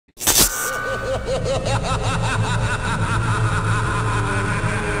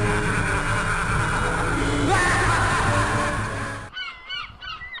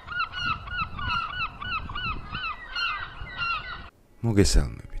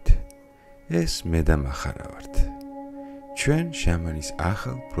მოგესალმებით. ეს მე და მახარა ვართ. ჩვენ შამანის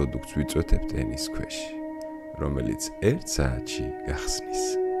ახალ პროდუქტს ვიწვეთებთ ენის ქვეშ, რომელიც 1 საათში გახსნის.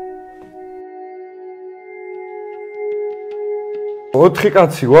 4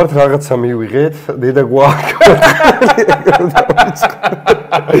 კაცი ვართ, რაღაცა მივიღეთ, დედა გვაქვს.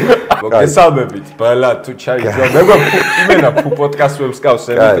 მოგესალმებით, ბალა თუ ჩაიძა. იმენა ფუ პოდკასტებს გავს,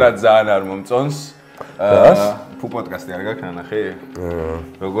 ემით რა ძალიან არ მომწონს. ფუ პოდკასტი არ გაქვს ნახე?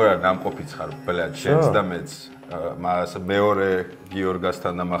 როგორ არ დამყოფიც ხარ, ბლა, შენს და მეც. მას მეორე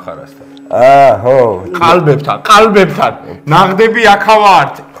გიორგასთან და მახარასთან. ხო. ყალბებთან. ნაღდები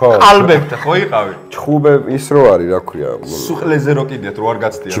აქავართ. ყალბებთან, ხო იყავი? ჩხუბე ის რო არის, რა ქვია? სუხლეზე რო კიდეთ, რო არ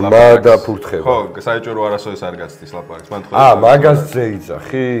გაცდია ლაპარაკს. ჯმა და ფურთხება. ხო, საერთოდ რო არასოდეს არ გაცდის ლაპარაკს. მან ხო. მაგას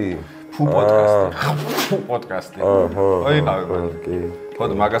ზეიძახი? ფუ პოდკასტი. ხო იყავი. კი. ხო,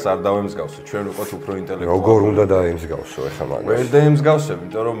 მაგას არ დავემსგავსო, ჩვენ ვიყოთ უფრო ინტელექტუალური. როგორ უნდა დაემსგავსო ახლა მაგას? ვერ დაემსგავსებ,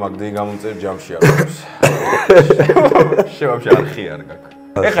 იმიტომ რომ მაგდენი გამომწერი ჯამში არ აქვს. შევამშე არხი არ გაქვს.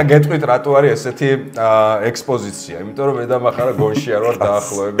 ეხლა გეტყვით რატო არის ესეთი ექსპოზიცია, იმიტომ რომ მე და მახარა გონში არ ვარ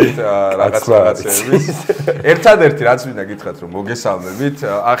დაახლოებით რაღაცების. ერთადერთი რაც მინდა გითხრათ, რომ მოგესალმებით,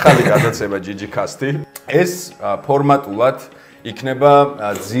 ახალი გადაცემა GGcast-ი. ეს ფორმატულად იქნება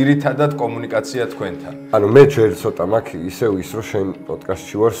ძირითადად კომუნიკაცია თქვენთან. ანუ მე ჯერ ცოტა მაქვს ისევ ის რომ შენ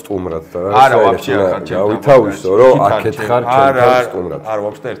პოდკასტში ვარ სტუმრად და არა, ვაფშე არ ხარ ჩემთან. გავითავისო რომ აქეთ ხარ ჩემთან სტუმრად. არა,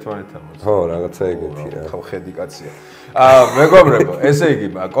 ვაფშე ერთმანეთთან. ხო, რაღაცა ეგეთია. ხო, ხედი კაცია. მეგობრებო, ესე იგი,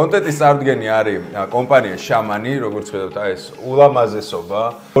 კონტენტის წარმდგენია არის კომპანია შამანი, როგორც ხედავთ, ეს ულამაზესობა.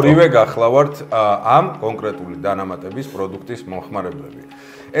 ორივე გახლავართ ამ კონკრეტული დანამატების პროდუქტის მომხმარებლები.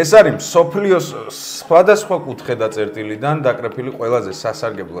 ეს არის მსოფლიოს სხვადასხვა კუთხე და წერტილიდან დაკრეფილი ყველაზე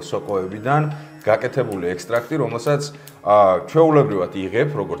სასარგებლო სოკოებიდან გაკეთებული ექსტრაქტი, რომელსაც ჩვეულებრივად იღებ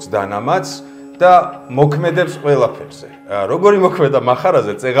როგორც დანამატს და მოქმედებს ყველაფერზე. როგორი მოქმედა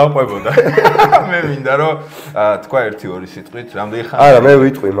მახარაზე წეღავყვებოდა. მე მინდა რომ თქვა 1-2 სიტყვით, რამდენი ხანი? არა, მე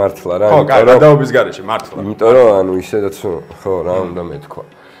ვიტყვი მართლა რა. ხო, გადაობის გარეშე მართლა. იმიტომ რომ ანუ ისედაც ხო, რა უნდა მეთქვა.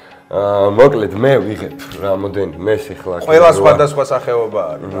 მოკლედ მე ვიღებ რამოდენი მეს ახლა ყველა სხვადასხვა სახეობა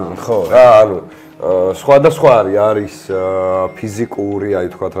არის. ხო, რა, ანუ სხვადასხვა არის ფიზიკური, აი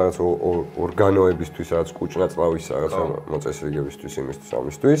თქვათ რაღაც ორგანოებისთვის, რაღაც კუჭნაწლავის რაღაც მოწესრიგებისთვის, იმისთვის,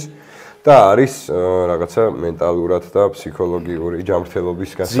 ამისთვის და არის რაღაცა მენტალურად და ფსიქოლოგიური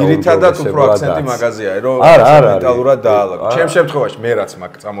ჯანმრთელობის გასაუმჯობესება. ძირითადად უფრო აქცენტი მაგაზია, რომ მენტალურად დაალაგო. ჩემ შემთხვევაში მე რაც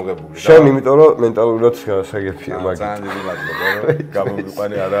მაქვს წამოღებული და შენ იმიტომ რომ მენტალურად გასაგებია მაგით. ძალიან დიდი მადლობა, რომ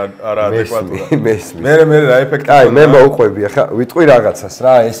გამომიყვანე არა ადეკვატურად. მესმის. მე რა ეფექტი. აი, მე მოუყვები ახლა ვიტყვი რაღაცას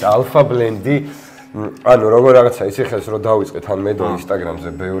რა, ეს ალფა ბლენდი ანუ როგორ რაღაცა ისე ხეს რომ დავიწყეთ ან მე და ინსტაგრამზე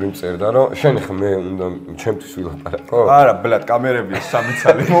ბევრი მწერდა რომ შენ ხა მე უნდა ჩემთვის ვილაპარაკო. არა, ბლად, კამერებია 3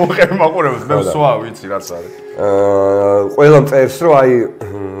 წელი მოუყევი მაყურებელს, მე სვა ვიცი რაც არის. ყველა მწერს რომ აი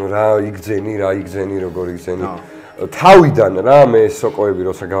რა იგძენი, როგორ იგძენი. თავიდან რა მე სოკოები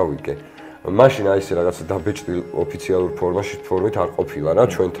როცა გავიგე. მაშინ აი ესე რაღაცა დაბეჭდილ ოფიციალურ ფორმით არ ყოფილა რა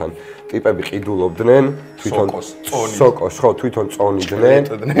ჩვენთან. ტიპები ყიდულობდნენ, თვითონ სოკოს, ხო, თვითონ წონიდნენ.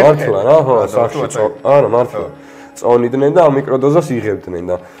 მართლა რა, ხო, სახში არა, მართლა. წონიდნენ და ამ მიკროდოზას იღებდნენ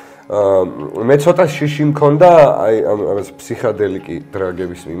და მე ცოტა შიში მქონდა აი რაღაც ფსიქადელიკი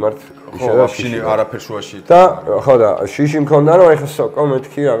დრაგების მიმართ, ისე და შიში არაფერ შუაში. და ხო და შიში მქონდა რომ ეხლა სოკო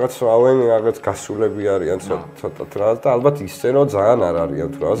მეთქი რაღაც ავენ რაღაც გასულები არიან ცოტა რა და ალბათ ისე რომ ძალიან არ არიან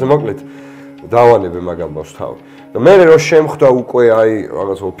თუ რაღაცა მოკლედ დავანებე მაგ ამბავს თავი. და მე რო შემხვდა უკვე აი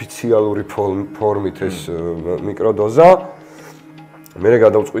რაღაც ოფიციალური ფორმით ეს მიკროდოზა მე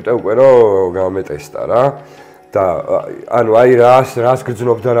გადავწყვიტე უკვე რომ გამეტესტა რა და ანუ აი რას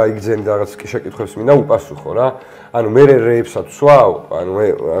გძნობ და რა იგძენი და რაღაც შეკითხვებს მინდა უპასუხო რა. ანუ მე რეებსაც ვსვავ, ანუ მე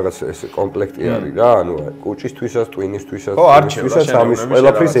რაღაც ეს კომპლექტი არის რა, ანუ კუჭისთვისაც, ტვინისთვისაც, ამის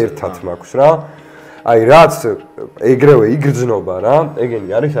ყველაფრის ერთად მაქვს რა. აი რაც ეგრევე იგრძნობა რა, ეგენი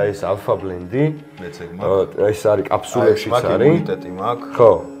არის აი ეს ალფა ბლენდი. მეც ეგ მაქვს. ეს არის კაფსულებშიც არის. იმუნიტეტი მაქვს.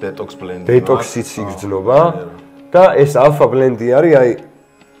 ხო. დეტოქს ბლენდი. დეტოქსიც იგრძნობა და ეს ალფა ბლენდი არის აი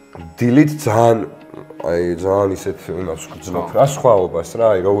დილით ძალიან ისეთ იმას გრძნობ რა სხვაობას რა,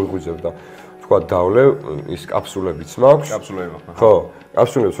 აი რო ვიღვიძებ და თქვა დავლევ ის კაფსულებიც მაქვს. კაფსულები მაქვს. ხო,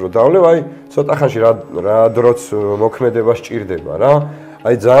 კაფსულებს რო დავლევ, აი ცოტა ხანში რა დროც მოქმედება სჭირდება რა.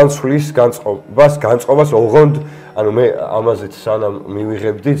 აი ძალიან ცვლის განწყობას ოღონდ, ანუ მე ამაზეც სანამ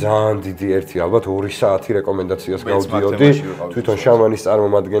მივიღებდი ძალიან დიდი ერთი ალბათ 2 საათი რეკომენდაციას გავდიოდი თვითონ შამანის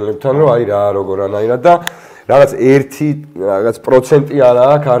წარმომადგენლებთან, რომ აი რა როგორ ანაირად და რაღაც 1% არა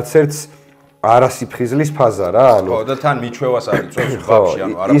აქვს არც ერთს არასიფხიზლის ფაზა რა, ხო, და თან მიჩვევას არ იწვევს ხალხში,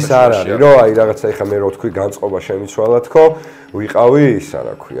 ანუ არაფერს. ის არ არის, რომ აი რაღაცა ეხა მე რო თქვი განწყობა შემიცვალა თქო, ვიყავი ისა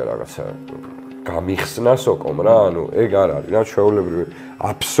რა ქვია რაღაცა გამიხსნა სოკომ რა, ანუ ეგ არ არის რა, ჩვეულებრივი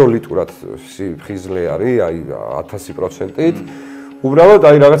აბსოლუტურად სიფხიზლე არის, აი 1000%-ით. უბრალოდ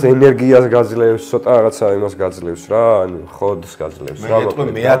აი რაღაც ენერგიას გაძლევს, ცოტა რაღაცა იმას გაძლევს რა, ანუ ხოდს გაძლევს რა.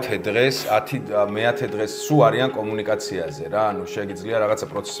 მე-10 დღეს სულ არიან კომუნიკაციაზე რა, ანუ შეგიძლია რაღაცა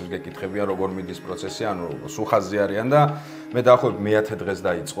პროცესებს გეკითხებიან, როგორ მიდის პროცესი, ანუ სულ ხაზზე არიან და მე დაახლოებით მე-10 დღეს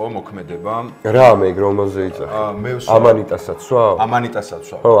დაიწყო მოქმედება. რა მე რომელზე იწახე? ამანიტასაც ვსვავ? ამანიტასაც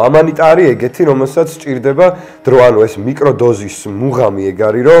ვსვავ. ხო, ამანიტა არის ეგეთი, რომელსაც სჭირდება დრო, ანუ ეს მიკროდოზის მუღამი ეგ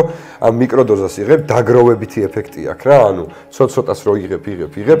არის, რომ ამ მიკროდოზას იღებ, დაგროვებითი ეფექტი აქვს რა, ანუ ცოტ-ცოტას რო იღებ,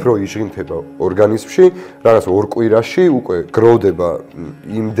 რო იჟღინთება ორგანიზმში, რაღაც 2 კვირაში უკვე გროვდება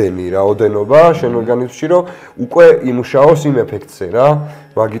იმდენი რაოდენობა შენ ორგანიზმში, რომ უკვე იმუშაოს იმ ეფექტზე რა.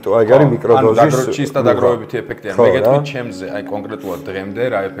 მაგიტო ეგ არის მიკროდოზის ჩისტა დაგროვებითი ეფექტი არის. მე გეტყვი ჩემზე, აი კონკრეტულად დღემდე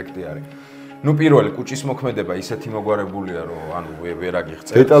რა ეფექტი არის. ნუ პირველი კუჭის მოქმედება ისეთი მოგვარებულია, რომ ანუ ვერ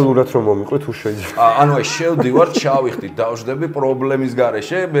აგიღწევს. დეტალურად რომ მომიყვე თუ შეიძლება. ანუ აი შევდივარ, ჩავიხდი, დავждები პრობლემის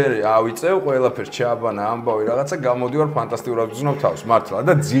გარეშე, მე ავიწევ ყველაფერს ჩააბანა ამბავი რაღაცა, გამოდივარ ფანტასტიკურად ვზნობ თავს, მართლა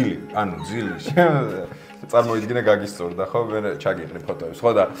და ძილი, ანუ ძილი. წარმოიდგინე გაგისწორდა ხო, მე ჩაგიყრი ფოტოებს,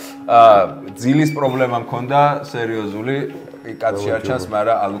 ხო და ძილის პრობლემა მქონდა სერიოზული, კაცი არ ჩანს,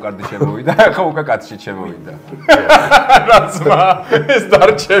 მაგრამ ალუკარდი შემოვიდა, ხო უკვე კაცი შემოვიდა. რაცმა ეს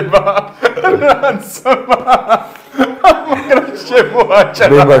დარჩება. რაცმა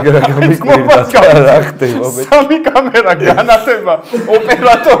შემოაჭრა. მაგრამ გამიკვირდა რა ხდება მე. სამი კამერა განათება,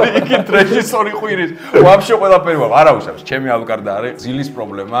 ოპერატორი იქით, რეჟისორი ყვირის. ვაფშე ყველაფერი ვარ, არა უშავს, ჩემი ალუკარდა არის. ძილის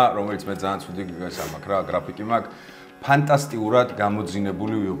პრობლემა, რომელიც მე ძალიან ცუდი გასამაქ რა, გრაფიკი მაქვს. ფანტასტიკურად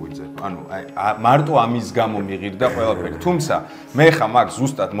გამოძინებული ვიღვიძებ. ანუ აი მარტო ამის გამო მიღირდა ყველაფერი. თუმცა მე ხა მაქვს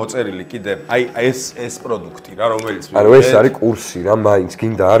ზუსტად მოწერილი კიდე აი ეს პროდუქტი რა, რომელიც ანუ ეს არის კურსი რა, მაინც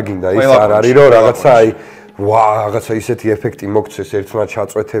გინდა არ გინდა, ის არ არის რომ რაღაცა აი რაღაცა ისეთი ეფექტი მოგცეს ერთმა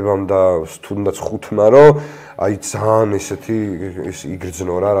ჩაწვეთებამ და თუნდაც ხუთმა, რომ აი ძალიან ესეთი ის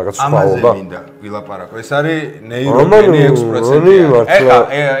იგრძნო რა რაღაც სხვაობა. ამაზე მინდა ვილაპარაკო. ეს არის ნეიროგენი 6%. ეხა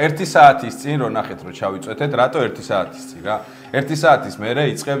 1 საათის წინ რო ნახეთ რომ ჩავიწვეთეთ, რატო 1 საათის წინ რა? 1 საათის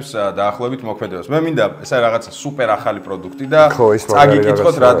მერე იწყებს დაახლოებით მოქმედებას. მე მინდა ეს არის რაღაცა სუპერ ახალი პროდუქტი და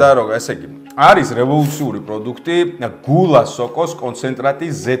წაგიკითხოთ რა და როგორ, ესე იგი არის რევოლუციური პროდუქტი გულა სოკოს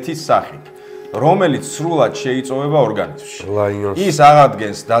კონცენტრატის ზეთის სახით. რომელიც სრულად შეიწოვება ორგანიზმში. ის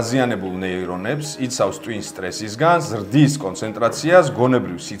აღადგენს დაზიანებულ ნეირონებს, იცავს ტვინ სტრესისგან, ზრდის კონცენტრაციას,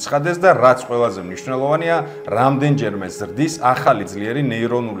 გონებრივ სიცხადეს და რაც ყველაზე მნიშვნელოვანია, რამდენჯერმე ზრდის ახალი ძლიერი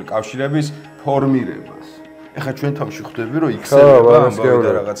ნეირონული კავშირების ფორმირებას. ეხლა ჩვენ თავში ხვდები რომ იქსერება ამბავი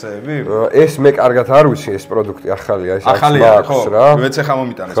და რაღაცეები? ეს მე კარგად არ ვიცი ეს პროდუქტი ახალია, ეს აქვს რა. მეც ახლა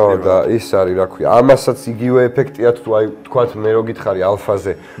მომიტანეს პირველად. ხო და ის არის რა ქვია, ამასაც იგივე ეფექტია თუ აი თქვათ მე რო გითხარი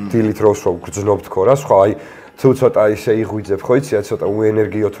ალფაზე დილით როს რო გრძნობ თქო რა, სხვა აი თუ ცოტა ისე იღვიძებ, ხო იცი, ცოტა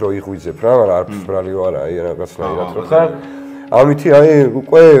უენერგიოთ რო იღვიძებ რა, მაგრამ არ ბრალი ვარ აი რაღაცნაირად რო ხარ. ამითი აი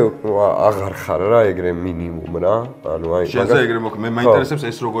უკვე აღარ ხარ რა ეგრე მინიმუმ რა. ანუ აი შენზე ეგრე მე მაინტერესებს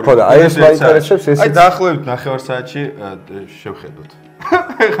ეს როგორი. ხო და აი ეს მაინტერესებს ეს. აი დაახლოებით 9 საათში შევხედოთ.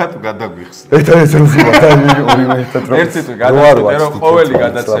 ეხლა თუ გადაგვიხსნე. ეს ორივე ერთად რო. ერთი თუ გადავწყვეტე რომ ყოველი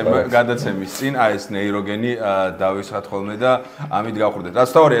გადაცემის წინ აი ეს ნეიროგენი დავისხათ ხოლმე და ამით გავხურდეთ. რაც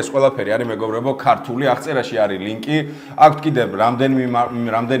თავარია ეს ყველაფერი არის მეგობრებო ქართული, აღწერაში არის ლინკი. აქვთ კიდევ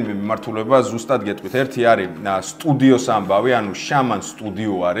რამდენიმე მიმართულება ზუსტად გეტყვით. ერთი არის სტუდიოს ამბავი, ანუ შამან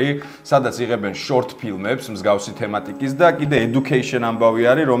სტუდიო არის, სადაც იღებენ short ფილმებს მსგავსი თემატიკის და კიდე education ამბავი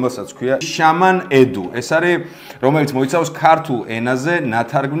არის, რომელსაც ქვია შამან edu. ეს არის რომელიც მოიცავს ქართულ ენაზე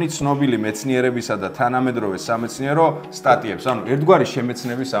ნათარგმნი ცნობილი მეცნიერებისა და თანამედროვე სამეცნიერო სტატიებს. ანუ ერთგვარი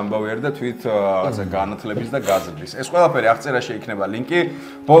შემეცნების ამბავი არის და თვით რაღაცა განათლების და გაზრდის. ეს ყველაფერი აღწერაში იქნება ლინკი.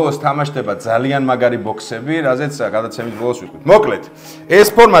 ბოლოს თამაშდება ძალიან მაგარი ბოქსები, რაზეც გადაცემის ბოლოს ვიყვით. მოკლედ, ეს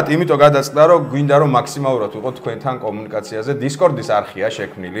ფორმატი იმიტომ გადაწყდა, რომ გვინდა რომ მაქსიმალურად ვიყოთ თქვენთან კომუნიკაციაზე. Discord-ის არხია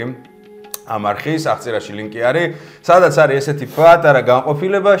შექმნილი. ამ არხის აღწერაში ლინკი არის, სადაც არის ესეთი პატარა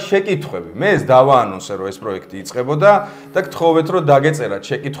განყოფილება შეკითხვები. მე ეს დავაანონსე რომ ეს პროექტი იწყებოდა და გთხოვეთ რომ დაგეწერათ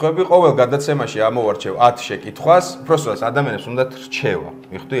შეკითხვები. ყოველ გადაცემაში ამოვარჩევ 10 შეკითხვას. უბრალოდ ადამიანებს უნდათ რჩევა.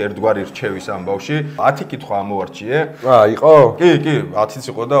 მიხვდი ერთგვარი რჩევის ამბავში 10 კითხვა ამოვარჩიე. იყო? კი, 10-იც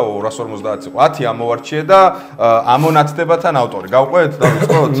იყო და 250-იც იყო. 10 ამოვარჩიე და ამონათდებათან ავტორი. გავყვეთ და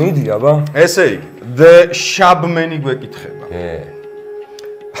ვიწყოთ. მიდი აბა. ესე იგი, The Shabmeni გვეკითხება.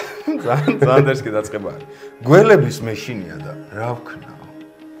 ძალიან დერსკი დაწყება არის. გველების მეშინია და რა ვქნაო?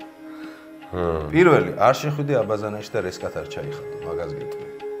 პირველი არ შეხვიდე აბაზანაში და რესკათ არ ჩაიხადო, მაგას გეტყვი.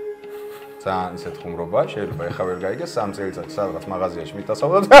 ძალიან ისეთ ხუმრობა, შეიძლება ეხა ვერ გაიგეს 3 წელიწადში სადღაც მაღაზიაში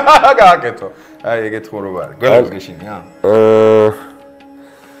მიტასავლოთ, გააკეთო. აი ეგეთ ხუმრობა არის. გველებს გეშინია?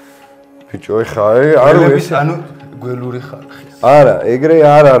 ბიჭო, ეხა არ გველების ანუ გველური ხალხი. არა, ეგრე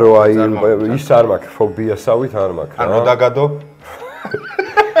არ არო აი ის არ მაქვს ფობიასავით არ მაქვს რა. ანუ დაგადო?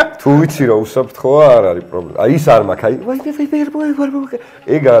 თუ ვიცი რომ უსაფრთხოა არ არის პრობლემა. აი ის არ მაქვს, აი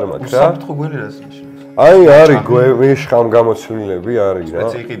ეგ არ მაქვს რა. უსაფრთხო გველი რას ნიშნავს? აი არის შხამ გამოცვლილები არის რა.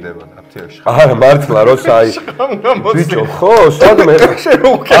 ეს იყიდება აფთიაქში. არა მართლა როცა აი ბიჭო ხო სადმე არის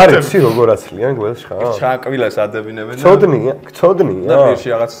ცი როგორ აცლიან გველს შხამ? ჩაკვილას ადებინებენ. გწოდნია. და პირში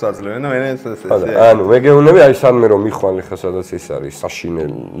რაღაც საძლევენ და მე ეს. ანუ მეგეუნები აი სანმე რომ მიხვალე ხა სადაც ეს არის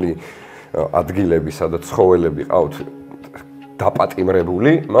საშინელი ადგილები სადაც ცხოველები ყავთ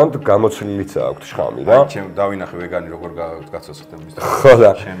დაპატიმრებული, მან გამოცლილიც აქვს შხამი რა. ჩემ დავინახე ვეგანი როგორ გაცოცხლდების. ხო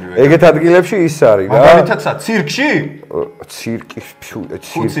და ეგეთ ადგილებში ის არის რა. მაგალითადსა ცირკში? ცირკი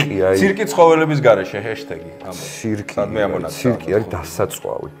აი. ცირკი ცხოველების გარეშე ჰეშტეგი. ცირკი. სადმე ამონაცხა. ცირკი არის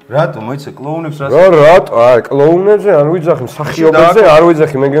დასაწვავი. რატო მოიცე კლოუნებს რას? რატო? აი კლოუნებზე არ ვიძახი, მსახიობებზე არ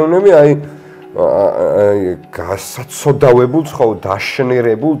ვიძახი, მეგეუნები აი გასაცოდავებულ ცხოველ,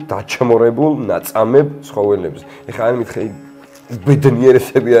 დაშნერებულ, დაჩმორებულ ნაწამებ ცხოველებს. ეხლა არ მითხრე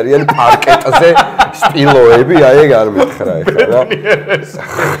ბედნიერესები არიან პარკეტზე სტილოები, აი ეგ არ მითხრა ეხლა რა.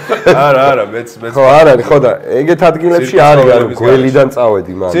 არა, მეც. ხო, არ არის, ხო და ეგეთ ადგილებში არის, ანუ გველიდან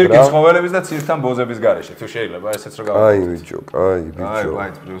წავედი მაგრამ. ცირკი ცხოველების და ცირკთან ბოზების გარეშე, თუ შეიძლება ესეც რო გავაკეთო. აი ბიჭო, აი ბიჭო. აი,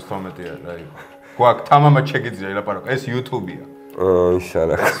 ვაიც პლუს 12 არის, აი. გვაქვს თამამად შეგიძლია ელაპარაკო, ეს YouTube-ია. ის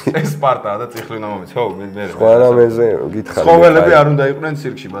არა. ეს პარტაა და ციხლი უნდა მომეც. ხო, მე. სხვა რამეზე გითხარი. ცხოველები არ უნდა იყვნენ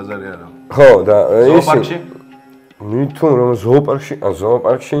ცირკში, ბაზარი არა. ხო და ის ზოოპარკში? ნითო რომ ზოოპარკში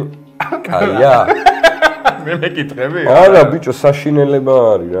კაია. მე მეკითხები? არა ბიჭო, საშინელება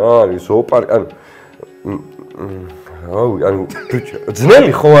არის რა, არის ზოოპარკი, ანუ ბიჭო,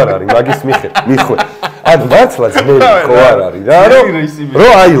 ძნელი ხო არ არის მაგის მიხვე. ანუ მართლა ძნელი ხო არ არის რა, რომ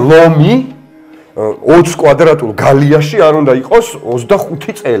აი ლომი 20 კვადრატულ გალიაში არ უნდა იყოს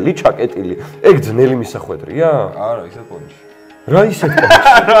 25 წელი ჩაკეტილი. ეგ ძნელი მისახვედრია? არა, ისე პონჩი. რა ისეთ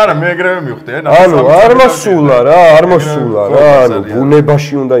არა, მე ეგრევე მივხვდი, ანუ არ მოსულა რა, ანუ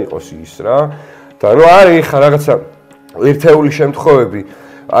ბუნებაში უნდა იყოს ის რა. და ნუ არის ხა რაღაცა ერთეული შემთხვევები,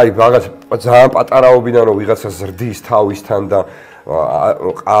 აი რაღაც ძალიან პატარაობიდან რომ ვიღაცა ზრდის თავისთან და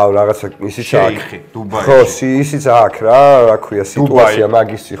რაღაცა ისიც აქ ხო, ისიც აქ რა ქვია სიტუაცია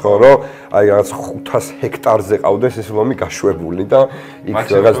მაგისი ხო, რომ აი რაღაც 500 ჰექტარზე ყავდეს ეს ლომი გაშვებული და იქ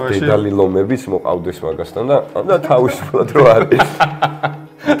რაღაც დედალი ლომებიც მოყავდეს მაგასთან და თავისუფლად რო არის.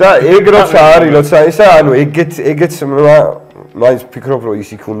 და ეგ როცა არის, როცა ისა, ანუ ეგეც მაინც ფიქრობ რომ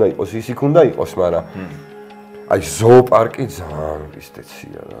ისიქ უნდა იყოს, მაგრამ აი ზოოპარკი ძალიან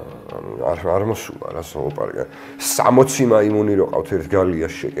ისდეცია რა. ანუ არ მოსულა რა ზოოპარკი. 60 მაიმუნი რო ყავთ ერთ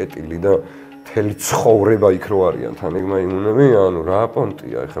გალიაში შეკეტილი და მთელი ცხოვრება იქ რო არიან თან ეგ მაიმუნები, ანუ რა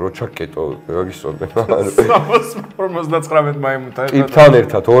პონტია, ეხლა რო ჩაკეტო, გაგისწორდება. 59 მაიმუნთან ტიპთან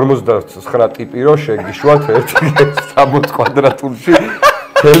ერთად 59 ტიპი რო შეგიშვათ ერთი 60 კვადრატულში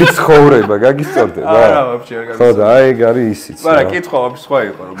მთელი ცხოვრება, გაგისწორდება. არა, ვაფშე არ ხო და აი ეგ არის ისიც. მაგრამ კითხვა ვაფშე სხვა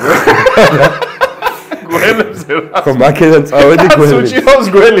იყო რომ გველებზე რა. ხო, მაქედან წავედი გველებზე. სუჭირავს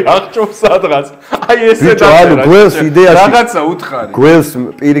გველი აღჭობს სადღაც. აი ესე და ანუ გველს იდეაში რაღაცა უთხარი.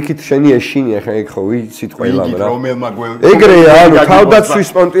 გველს პირიქით შენი ეშინია ხა ეგ ხო ვიცით ყველამ რა. რომელმა გველს ეგრეა, ანუ თავდაცვის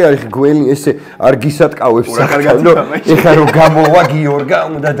პონტი არის გველი ესე არ გისატყავებს საქმე. ეხა რომ გამოვა გიორგა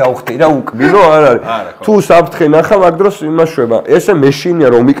უნდა დავხტი რა უკმინო არ არის. თუ საფრთხე ნახა მაგ დროს იმაშვება. ესე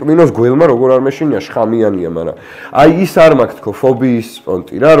მეშინია რომ მიკმინოს გველმა როგორ არ მეშინია შხამიანია, მაგრამ აი ის არ მაქვს თქო ფობიის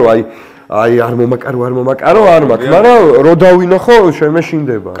პონტი რა, რომ აი არ მომაკარო, არ მაქვს, მაგრამ რო დავინახო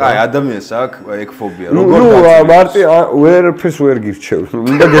შემეშინდება. კაი, ადამიანს აქვს ეგ ფობია. როგორ მარტი ვერაფერს ვერ გირჩევს.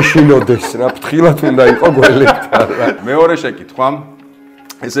 უნდა გეშინოდეს რა, ფრთხილად უნდა იყო გველებთან რა. მეორე შეკითხვა.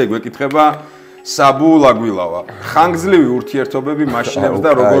 ესე გვეკითხება საბუ ლაგვილავა. ხანგრძლივი ურთიერთობები მაშინებს და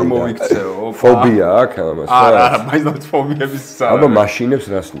როგორ მოიქცეო? ფობია აქვს ამას. არა, მაინც ფობიების არა. აბა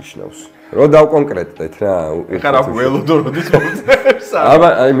მაშინებს რას ნიშნავს? რო დავკონკრეტდეთ რა. ეხლა რა ველოდოროდის მომწევს.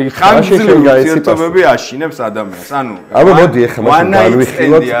 აბა აი ხანგრძლივი ურთიერთობები აშინებს ადამიანს. ანუ აბა მოდი ეხლა მას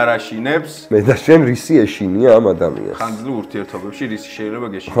განვიხილოთ. არ აშინებს. მე და შენ რისი ეშინია ამ ადამიანს? ხანგრძლივ ურთიერთობებში რისი შეიძლება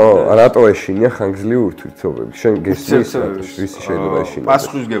გეშინოს? ხო, რატო ეშინია ხანგრძლივ ურთიერთობებში? შენ გესმის რისი შეიძლება ეშინოს?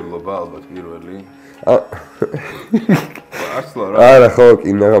 პასუხისგებლობა ალბათ პირველი. ასლა რა. არა, ხო,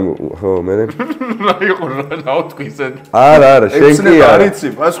 კი, მაგრამ ხო, მე იყო რა თქვი ისე. არა, შენ კი არიცი,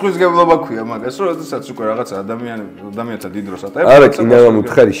 პასუხისგებლობა ქვია მაგას, რომ შესაძაც უკვე რაღაც ადამიანთა დიდ დროს ატაებ. არა, კი, მაგრამ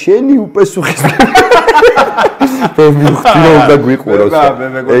უთხარი, შენი უპასუხისმგებლობა. მე მივხვდი რომ უნდა გვიყუროს.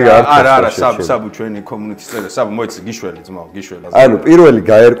 არა, საბუ ჩვენი კომუნიკის წევრი, საბუ მოიცი გიშველი ძმაო, გიშველი. ანუ პირველი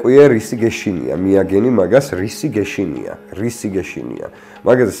გაერკვია რისი გეშინია, მიაგენი მაგას რისი გეშინია.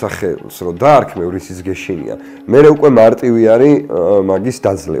 მაგაზე სახელს რომ დაარქმევ რისის გეშინია. მე უკვე მარტივი არის მაგის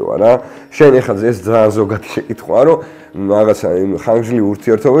დაძლევა რა. შენ ეხლა ეს ძალიან ზოგადი შეკითხვაა რომ რაღაცა ხანგრძლივი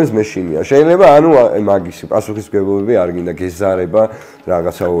ურთიერთობების მეშინია. შეიძლება ანუ მაგისი პასუხისმგებლობები არ გინდა გეზარება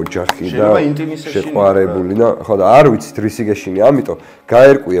რაღაცა ოჯახი და შეყვარებული და ხო და არ ვიცით რისი გეშინია. ამიტომ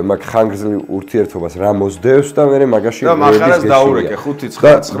გაერკვია მაგ ხანგრძლივ ურთიერთობას რა მოსდევს და მე მაგაში და მახარას დაურეკე 5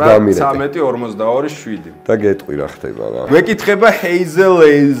 9 13 42 7 და გეტყვი რა ხდება რა. ვეკითხება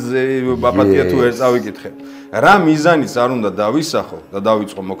ჰეიზელეიზე ბაბატია თუ ვერ წავიკითხე. რა მიზანიც არ უნდა დავისახო და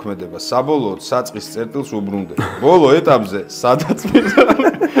დავიწყო მოქმედება საბოლოოდ საწყის წერტილს უბრუნდე. ბოლო ეტაპზე სადაც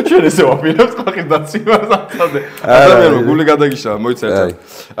შენ ესე ვაფინებ ყიდაციას აცადე. ადამიანო გული გადაგიშალა მოიწერე.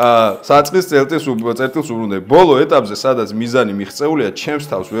 საწყის წერტილს უბრუნდე. ბოლო ეტაპზე სადაც მიზანი მიღწეულია, ჩემს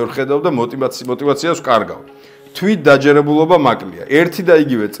თავს ვერ ხედავ და мотивაციას ვკარგავ. თვით დაჯერებულობა მაკლია. ერთი და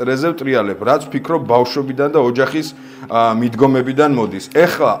იგივე წრეზე ვტრიალებ, რაც ვფიქრობ ბავშვობიდან და ოჯახის მიდგომებიდან მოდის.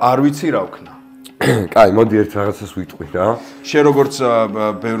 ეხლა არ ვიცი რა ვქნა. კაი, მოდი ერთ რაღაცას ვიტყვი რა. შენ როგორც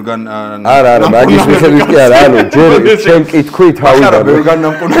ბევრგან არა, მაგის მიხედვით კი არა, ანუ ჯერ შენ კითხვი თავიდან. არა, ბევრგან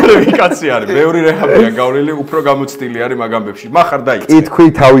ნამკუნარევი კაცი არის. ბევრი რეჰაბია გავლილი, უფრო გამოცდილი არის მაგ ამბებში. მახარ დაიწყე. კითხვი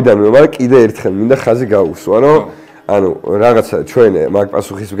თავიდანვე, მაგრამ კიდე ერთხელ მინდა ხაზი გაუსვა, რომ ანუ რაღაცა ჩვენ მაგ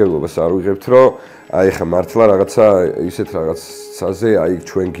პასუხისმგებლობას არ ვიღებთ, რომ აი ხა მართლა რაღაცა ისეთ რაღაცაზე აი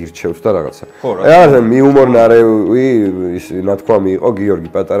ჩვენ გირჩევთ და რაღაცა. რა მიუმორნარევი ის ნათქვამი იყო გიორგი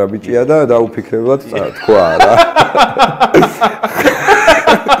პატარა ბიჭია და დაუფიქრებლად თქვა რა.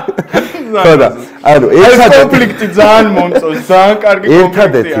 ხოდა ანუ კონფლიქტი ძალიან მომწონს, ძალიან კარგი კონფლიქტი.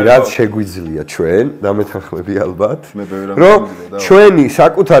 ერთადერთი რაც შეგვიძლია ჩვენ და მეთანხმები ალბათ, რომ ჩვენი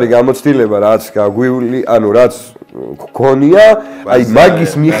საკუთარი გამოცდილება რაც გაგვიული, ანუ რაც გქონია, აი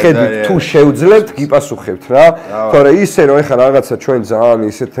მაგის მიხედვით თუ შევძლებთ, გიპასუხებთ რა. თორე ისე რომ ეხლა რაღაცა ჩვენ ძალიან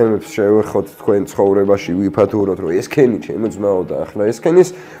ისეთ თემებს შევეხოთ თქვენ ცხოვრებაში ვიფათუროთ, რომ ესქენი ჩემო ძმაო და ახლა ესქენის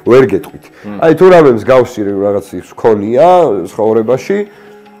ვერ გეტყვით. აი თუ რამემს გავსი რაღაც ის გქონია ცხოვრებაში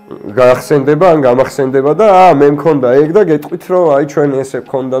გაახსენდება ან გამახსენდება და მე მქონდა ეგ და გეტყვით რომ აი ჩვენ ესე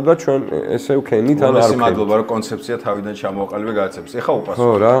გქონდა და ჩვენ ესე ვქენით ან არ ვქენით. მადლობა რომ კონცეფცია თავიდან ჩამოაყალიბე გააცებს. ეხა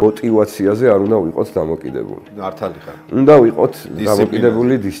უპასუხო. ხო რა, мотиваციაზე არ უნდა ვიყოთ დამოკიდებული. მართალი ხარ. უნდა ვიყოთ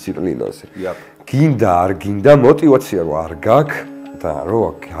დამოკიდებული დისციპლინაზე. გინდა არ გინდა мотиваცია რომ არ გაქვს და რომ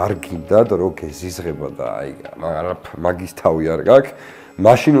არ გინდა და რომ გეზიზღება და აი მაგის თავი არ გაქვს,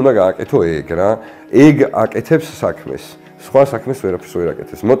 მაშინ უნდა გააკეთო ეგ რა. ეგ აკეთებს საქმეს. სხვა საქმეს ვერაფერს ვერ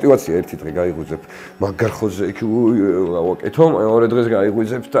აკეთებს. мотиваცია ერთი დღე გაიღვიძებ, მაგარ ხოზე იქ ვაკეთო, მეორე დღეს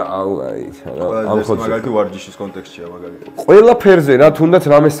გაიღვიძებ და აი ამ ხოზე მაგალითი ვარჯიშის კონტექსტშია მაგალითი. ყველაფერზე რა თუნდაც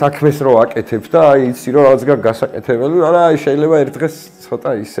რამე საქმეს რო აკეთებ და აი იცი რომ რაღაც გასაკეთებელი, მაგრამ აი შეიძლება ერთ დღეს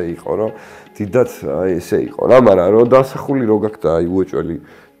ცოტა ისე იყო, რომ დიდად აი ესე იყო რა, მაგრამ რომ დასახული რო გაქვს და აი უეჭველი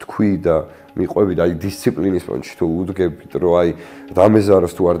თქვი და მიყვები და აი დისციპლინის პონჩი თუ უდგებით რომ აი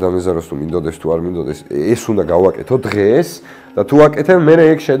დამეზაროს თუ არ დამეზაროს თუ მინდოდეს თუ არ მინდოდეს ეს უნდა გავაკეთო დღეს და თუ აკეთებ მე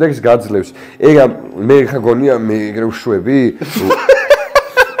ეგ შედეგს გაძლევს. ეგა მე ხა გონია მე ეგრე ვშვები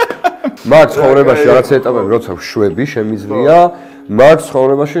მაგ ცხოვრებაში რაღაც ეტაპები როცა ვშვები შემიძლია მაგ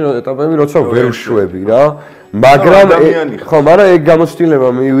ცხოვრებაში ეტაპები როცა ვერ ვშვები რა. მაგრამ ხო, მაგრამ ეგ გამოცდილება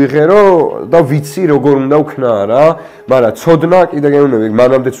მივიღე რომ და ვიცი როგორ უნდა ვქნა რა, მაგრამ ცოდნა კიდე გეუბნები,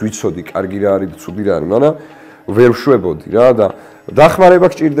 მანამდეც ვიცოდი, კარგი რა არის და ცუდი რა არის, მაგრამ ვერ ვშვებოდი რა და დახმარება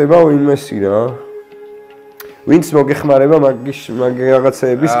გჭირდება ვინმესი რა. ვინც მოგეხმარება მაგის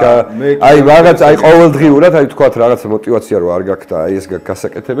რაღაცეების აი რაღაც აი ყოველდღიურად აი თქვათ რაღაცა мотиваცია რო არ გაქვს და აი ეს გაქვს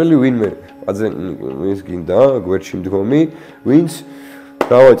გასაკეთებელი ვინმე ვინც გინდა გვერდში მდგომი ვინც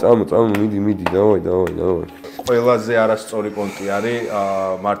დავაი წამო მიდი დავაი ყველაზე არასწორი პონტი არის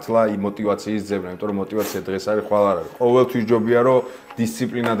მართლა мотиваციის ძებნა, იმიტომ რომ мотиваცია დღეს არის ხვალ არ არის. ყოველთვის ჯობია რომ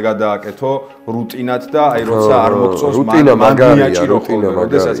დისციპლინად გადააკეთო, რუტინად და აი როცა არ მოგწონს მაგიაჭირო ხოლმე,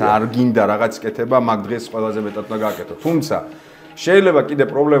 როდესაც არ გინდა რაღაც კეთება, მაგ დღეს ყველაზე მეტად უნდა გააკეთო. თუმცა შეიძლება კიდე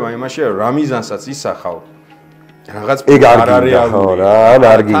პრობლემა იმაშია, რომ რა მიზანსაც ისახავ რაღაც არ არის რა, ან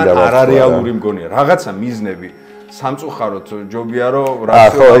არ გინდა არარეალური მგონია. რაღაცა მიზნები სამწუხაროდ ჯობია რომ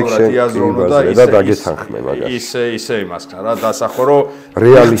რაციონალურად იაზრონო და ისე იმას ხარ რა დასახო რომ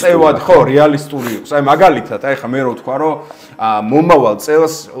რეალისტურად ხო რეალისტური იყოს. აი მაგალითად აი ხა მე რო ვთქვა რომ მომავალ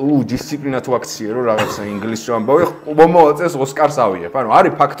წელს დისციპლინა თუ აქციე რომ რაღაცა ინგლისში ამბავი მომავალ წელს ოსკარს ავიღებ. ანუ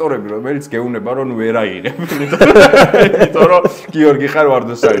არის ფაქტორები რომელიც გეუბნება რომ ვერ აიღებ. იმიტომ რომ გიორგი ხარ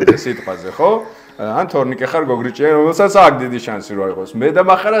ვარდოსანიძე სიტყვაზე ხო? ან თორნიკე ხარ გოგრიჭია რომელსაც აქ დიდი შანსი რო იყოს. მე და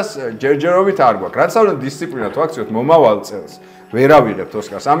მახარას ჯერჯერობით არ გვაქვს. რაც არის დისციპლინა თუ აქციოთ მომავალ წელს ვერ ავიღებთ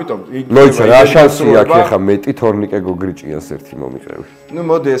ოსკარს. ამიტომ მოიცა რა შანსი აქვს ხა მეტი თორნიკე გოგრიჭიას ერთი მომიყევი. ნუ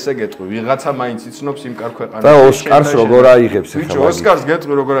მოდი ესე გეტყვი, ვიღაცა მაინც იცნობს იმ კარ ქვეყანაში. და ოსკარს როგორ აიღებს ხა? ბიჭო, ოსკარს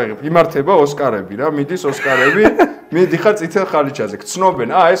გეტყვი როგორ აიღებ. იმართება ოსკარები რა, მიდის ოსკარები, მიდიხარ წითელ ხალიჩაზე. გცნობენ,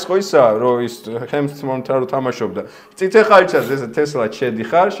 ეს ხო ისა, რომ ის ჰემსმონთა რო თამაშობდა. წითელ ხალიჩაზე ესე თესლად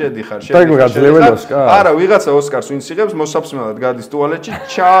შედიხარ. არა, ვიღაცა ოსკარს ვინც იღებს, მოსაფსმელად გადის ტუალეტში,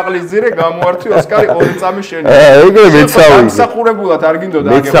 ჩააღლიზირე, გამოართვი ოსკარი 2 წამი შენი. ეგრე მეცავი. სამსახურებულად არ გინდოდა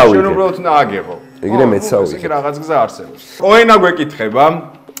აგებო, შენ უბრალოდ უნდა აგებო. ეგრე მეცავი. ისე რაღაც გზა არსებობს. კოენა გვეკითხება,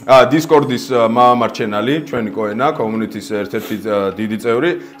 Discord-ის მამამარ ჩენალი, ჩვენი კოენა, community-ის ერთ-ერთი დიდი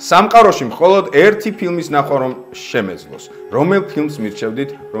წევრი, სამყაროში მხოლოდ ერთი ფილმის ნახვა რომ შემეძლოს. რომელ ფილმს მირჩევდით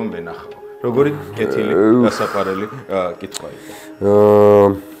რომ ვენახავ? როგორი კეთილი დასაყარელი კითხვა იყო.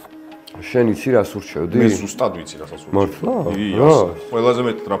 შენ იცი რას ურჩევდი? მე ზუსტად ვიცი რასაც ურჩევდი. მართლა? ყველაზე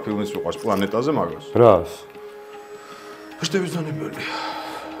მეტად რა ფილმის ვიყვარს პლანეტაზე მაგას? რას? შტების დანებელი.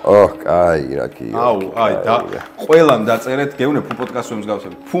 კაი, რა კი. აი და ყველამ დაწერეთ, გეუნე ფუ პოდკასტს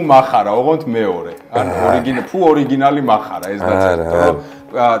მსგავსებით. ფუ მახარა, ოღონდ მეორე. ან ფუ ორიგინალი მახარა ეს დაწერეთ.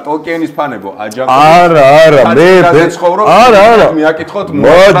 ტოლკიენის ფანებო, აჯაბეტ. არა, მე არა. მიაკითხოთ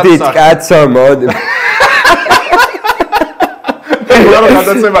მოდით, კაცო, მოდი. არა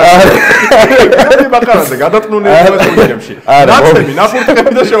გადაცემა. მე მახარაზე გადატყნული ინვესტიციებში. ნაცემი,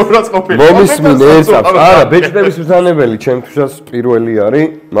 ნაფურთხები და შეურაცხყოფილი. მომისმინე ესა. არა, ბეჭდების ბრძანებელი ჩემთვისაც პირველი არის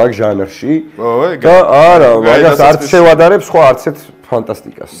მაგ ჟანრში. და არა, მაგას არც შევადარებ სხვა არცეთ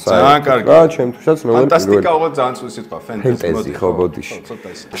ფანტასტიკას. ძალიან კარგი. და ჩემთვისაც ნომერ პირველი. ფანტასტიკა უბრალოდ ძალიან სულ სიტყვა, ფენტეზი ხო ბოდიში.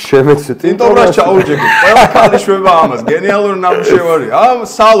 შემეცეთ ინტომრას ჩაუჯექი. ყველა ხალი შვება ამას. გენერალური ნამუშევარი.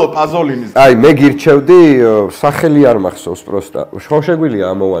 სალო პაზოლინის. აი, მე გირჩევდი, სახელი არ მახსოვს პროსტა. ხო შეგვიძლია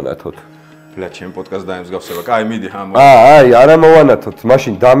ამოვანათოთ. ბლა, ჩემ პოდკასტს დაემსგავსება. კაი, მიდი ამო. აი, არა მოვანათოთ.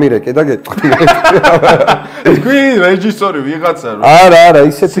 მაშინ დამირეკე და გეტყვი. თქვი რეჟისორი ვიღაცა რომ. არა,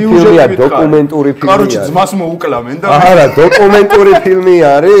 ისეთი ფილმია, დოკუმენტური ფილმია. კაროჩი ძმას მოუკლამენ და. არა, დოკუმენტური ფილმი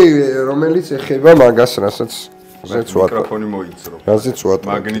არის, რომელიც ეხება მაგას, რასაც ზეც ვატყობ. მიკროფონი მოიცრო. რაზეც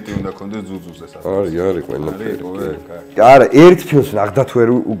ვატყობ. მაგნიტი უნდა კონდეს ძუძუზე სადაც. არის ყველაფერი. არა, ერთ ფილმს ნახდათ ვერ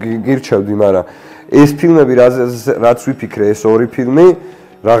გირჩევდი, მაგრამ ეს ფილმები რაც ვიფიქრე, ეს ორი ფილმი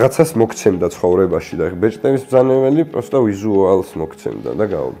რაღაცას მოგცემდა ცხოვრებაში და ბეჭდების ბრძანებელი პროსტა ვიზუალს მოგცემდა და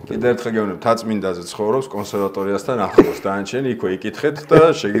გავუდგე. კიდევ ერთხელ გეუბნებ, თაწმინდაზე ცხოვრობს კონსერვატორიასთან ახლოს. დანარჩენი იქვე იკითხეთ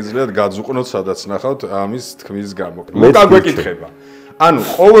და შეგიძლიათ გაძუყნოთ სადაც ნახავთ ამის თქმის გამო. უკან გვეკითხება. ანუ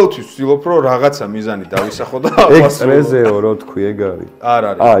ყოველთვის ვცდილობ რომ რაღაცა მიზანი დავისახო და ექსტრეზეო რო თქვი ეგ არის. არ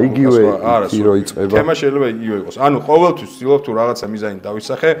არის. იგივე კი რო იწება. თემა შეიძლება იგივე იყოს. ანუ ყოველთვის ვცდილობ თუ რაღაცა მიზანი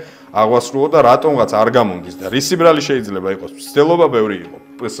დავისახე, აღვასრულო და რატომღაც არ გამონდის და რის ბრალი შეიძლება იყოს. მცდელობა ბევრი იყო.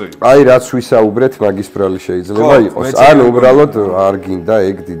 აი რაც ვისაუბრეთ, მაგის ბრალი შეიძლება იყოს. ანუ უბრალოდ არ გინდა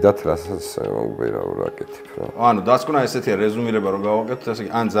ეგ დიდად რასაც ვერავრაკეთებ რა. ანუ დასკვნა ესეთია რეზუმირება რომ გავაკეთოთ, ესე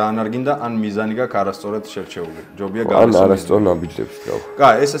იგი ან ძალიან არ გინდა, ან მიზანი გაქვს არასწორად შერჩეული. ჯობია გავასწოროთ. ან არასწორ ნაბიჯებს გავ.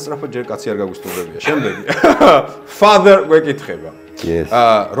 კაი, ეს სწრაფად ჯერ კაცი არ გაგვისტუმრებია. შემდეგი. Father გვეკითხება.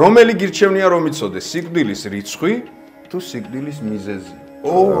 რომელი გირჩევნია რომ იცოდეს, სიკვდილის რიცხვი თუ სიკვდილის მიზეზი?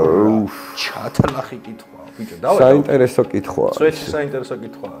 ჩათლახი კითხვა. საინტერესო კითხვა. სვეტი საინტერესო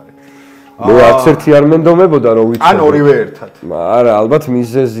კითხვა არის. მე არც ერთი არ მენდომებოდა რომ ვიცი. ან ორივე ერთად. არა, ალბათ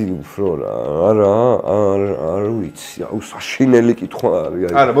მიზეზი უფრო რა. არ ვიცი. აუ საშინელი კითხვა არის.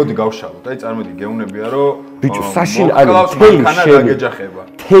 არა, მოდი გავშალოთ. აი წარმოიდგინე გეუნებია რომ ბიჭო, საშინელი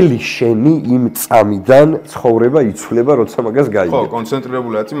თელი შენი იმ წამიდან ცხოვრება იცვლება, როცა მაგას გაიგებ. ხო,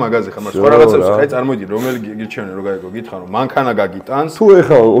 კონცენტრირებული აწი მაგაზე ხარ, მაგრამ სხვა რაღაცებს ხარ, წარმოიდგინე, რომელი გირჩევნე რო გაიგო, გითხრა რომ მანქანა გაგიტანს. თუ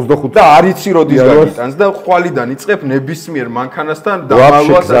ეხა 25 და არ იცი როდის გაგიტანს და ხვალიდან იწყებ ნებისმიერ მანქანასთან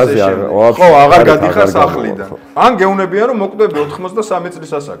დამალვას ასე შემდეგ. ხო, აღარ გადიხარ სახლიდან. ან გეუნებია რომ მოკვდები 93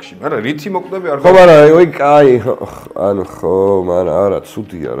 წლის ასაკში, მაგრამ რითი მოკვდები არ ხო, მაგრამ ой, კაი, ანუ ხო, მაგრამ არა,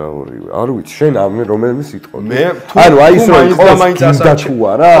 ცუდია რა ორივე. არ ვიცი, შენ ამ რომელმე სიტყვა მე ანუ აი ის რომ გინდა თუ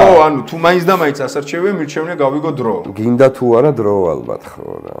არა? ხო, ანუ თუ მაინც და მაინც ასარჩევია, მირჩევნია გავიგო დრო. გინდა თუ არა დრო ალბათ ხო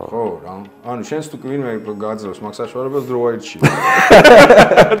რა. ხო რა. ანუ შენს თუ ვინმე გაძლევს მაგ საშუალებას დრო აირჩი.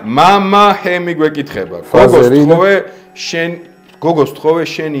 მამა ჰემი გვეკითხება. გოგოს თხოვე შენ გოგოს თხოვე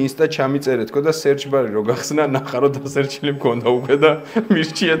შენი ინსტა ჩამიწერე თქო და search bar-ი რო გახსნა ნახარო დასერჩილი მქონდა უკვე და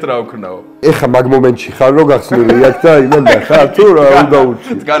მირჩიეთ რა ვქნაო. ეხა მაგ მომენტში ხარ რო გახსნილი აქ და იმან ნახა თუ რა უნდა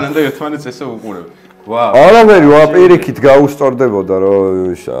უჩი. განანდა ერთმანეთს ესე უყურებ. ვა. არამერი ვაპირიქით გაუსწორდებოდა რომ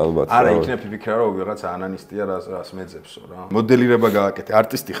ალბათ. არა იქნებ ფიქრა რომ ვიღაცა ანანისტია რას მეძებსო რა. მოდელირება გააკეთე,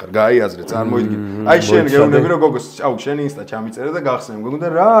 არტისტი ხარ, გაიაზრე, წარმოიდგინე. აი შენ გეუბნები რომ გოგოს აუ შენი ინსტა ჩამიწერე და გახსნე. მგონდა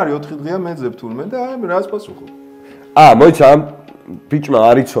რა არის 4 დღეა მეძებ თურმე და აი რას პასუხობ. მოიცა ბიჭმა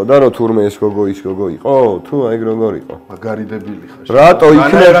არ იცოდა რომ თურმე ეს გოგო ის გოგო იყო თუ აი როგორ იყო მაგარი დებილი ხარ რატო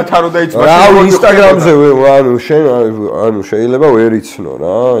იქნება რა თარო დაიწყო რა ინსტაგრამზე ანუ შენ ანუ შეიძლება ვერ იცნო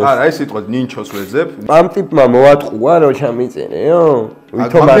რა არა ეს სიტყვა ნინჩოს ვეძებ ამ ტიპმა მოატყუა რომ ჩამიწერეო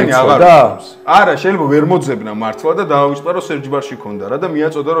ვითომ არ იცოდა არა შეიძლება ვერ მოძებნა მართლა და დაავიწყდა რომ search bar-ში ქონდა რა და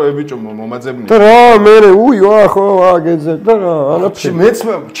მიაწოდა რომ ებიჭო მომაძებნია და რა მე უიო ხო აგეძებ და რა არაფერი მეც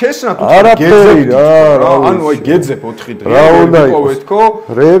ჩესნა თუ გეძებ რა ანუ აი გეძებ 4 დღე რა უნდა ეთქო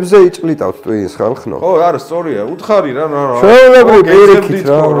რებზე იწლიტავთ ტვინს ხალხნო ხო არა სწორია უთხარი რა შეუძლებელი პირიქით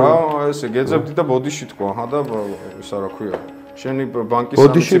რა ესე გეძებდი და ბოდიში თქვა აჰა და ისა რა ქვია შენი ბანკის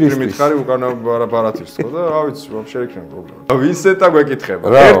სამციფრი მითხარი უკანა ბარათის თქო და რა ვიცი ვაფშე იქნება პრობლემა ვინსენტა გვეკითხება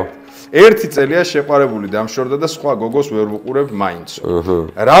ერთი წელია შეყარებული დამშორდა და სხვა გოგოს ვერ ვუყურებ მაინც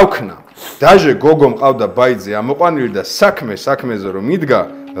რა ვქნა დაჟე გოგო მყავდა ბაიძე ამოყვანილი და საქმეზე რომ მიდგა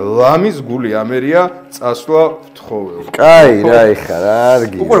ლამის გული ამერია წასვლა ვთხოვე. კაი, რა იხა რა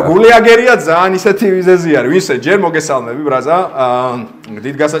არგი. უკვე გული აგერია ძალიან ისეთი ვიზეზი არის. ვინსე ჯერ მოგესალმები ბრაზა.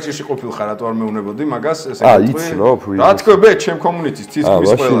 დიდ გასაჭირში ყოფილ ხარ, რატო არ მეუნებოდი მაგას ესე გეტყვი. იცნობ ვინ. რა თქო ბე, ჩემ კომუნიტის თითქმის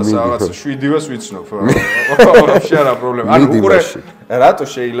ყველას რაღაც 7-ვეს ვიცნობ. ვაფშე არა პრობლემა. ანუ უყურე რატო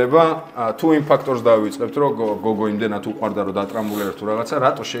შეიძლება თუ იმ ფაქტორს დავიწყებთ რომ გოგო იმდენად უყვარდა რომ დატრამულერებს თუ რაღაცა,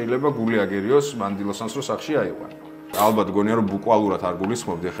 რატო შეიძლება გული აგერიოს მანდილოსანს რომ სახში აიყვანა. ალბათ გონია რომ ბუკვალურად არ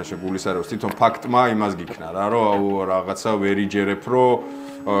გულისხმობდი ახლა შეგულისარევს თვითონ ფაქტმა იმას გიქნა რა რომ რაღაცა ვერ იჯერებ რომ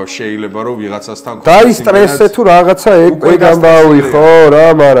შეიძლება რომ ვიღაცასთან დაი სტრესზე თუ რაღაცა ეგ ამბავი ხო რა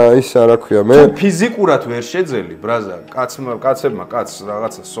მაგრამ ისა რა ქვია მე ფიზიკურად ვერ შეძელი ბრაზა კაცებმა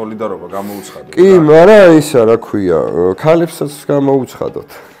რაღაცა სოლიდარობა გამოუცხადოთ კი მაგრამ ისა რა ქვია ქალებსაც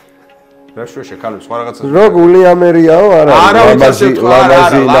გამოუცხადოთ რა შუაშე ქალებს სხვა რაღაცა რო გული ამერიაო არა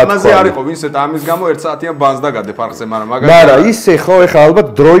ლამაზი არ იყო ვინსეთ ამის გამო 1 საათიან ბანს დაგადე ფარხზე მაგრამ ისე ხო ეხა ალბათ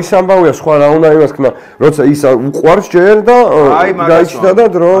დროის ამბავია სხვა რა უნდა იმას ქნა როცა ის უყვარს ჯერ და გაიჩნდა და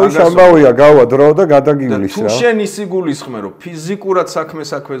დროის ამბავია გავა დრო და გადაგივლის რა თუ შენ ისი გულისხმე რომ ფიზიკურად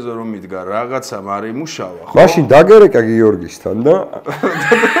საქმეზე რომ მიდგა რაღაცა არ იმუშავა ხო მაშინ დაგერეკა გიორგისთან და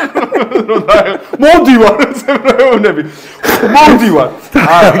მოდივარ ზებრეუნები მოდივარ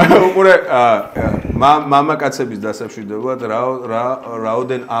უყურე მამაკაცების დასაშვიდებლად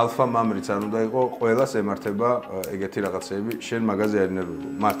რაოდენ ალფა მამრიც არ უნდა იყო ყველას ემართება ეგეთი რაღაცები შენ მაღაზია არ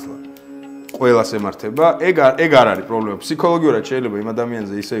ინერვირებო მართლა ყველას ემართება ეგ არ არის პრობლემა ფსიქოლოგიურად შეიძლება იმ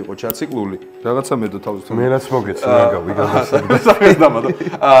ადამიანზე ისე იყო ჩაციკლული რაღაცა მედო თავის მე რაც მოგეცი მაგავი გადასაგდამა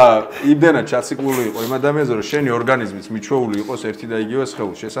იმდენად ჩაციკლული იყო იმ ადამიანზე რომ შენი ორგანიზმიც მიჩვეული იყოს ერთი და იგივე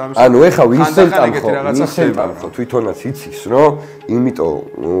სხეული შესაბამისად ანუ ეხა ვინსენტამ ხო თვითონაც იცის რომ იმიტომ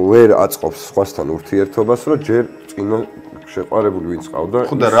ვერ აწყობს სხვასთან ურთიერთობას რომ ჯერ წინა შეყარებული ვინც ყავდა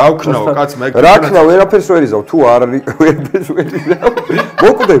ხო და რა ვქნაო კაცმა ეგ რა ვქნა ვერაფერს ვერ იზავ თუ არ ვერაფერს ვერ იზავ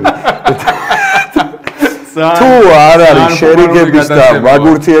მოკვდები თუ არ არის შერიგების და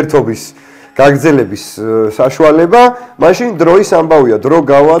მაგურთიერთობის გაგრძელების საშუალება, მაშინ დროის ამბავია, დრო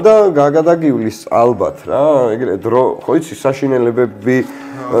გავა და გაგადაგივლის ალბათ რა, ეგრე დრო, ხო იცი, საშინელებები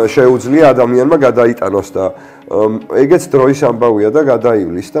შეუძლია ადამიანმა გადაიტანოს და ეგეც დროის ამბავია და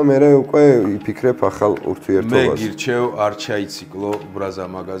გადაივლის და მე უკვე იფიქრებ ახალ ურთიერთობას. მე გირჩევ არ ჩაიციკლო ბრაზა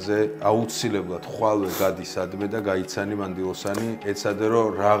მაღაზე, აუცილებლად ხვალვე გადის ადმე და გაიცანი მანდილოსანი, ეცადე რომ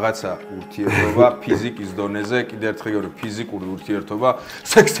რაღაცა ურთიერთობა ფიზიკის დონეზე, კიდევ ერთხელ გეუბნები, ფიზიკური ურთიერთობა,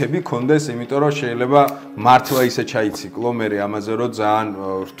 სექსები კონდეს, იმიტომ რომ შეიძლება მართლა ისე ჩაიციკლო, მე ამაზე რომ ძალიან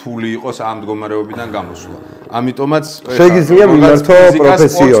რთული იყოს ამ მდგომარეობიდან გამოსვლა. ამიტომაც შეგიძლია მიმართო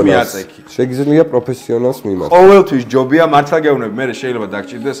პროფესიონალს. შეგიძლია პროფესიონალს მიმართო. ყოველთვის ჯობია მართლა გეუბნები, მე შეიძლება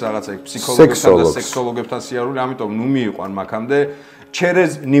დაგჭირდეს რაღაცა ფსიქოლოგებთან და სექსოლოგებთან სიარული, ამიტომ ნუ მიიყვან მაქამდე.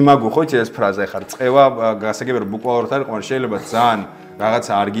 ჩერეზ ნიმაგუ ხო იცი ეს ფრაზა ეხარ წევა გასაგებია რომ ბუკვალურად არ იყო, მაგრამ შეიძლება ძალიან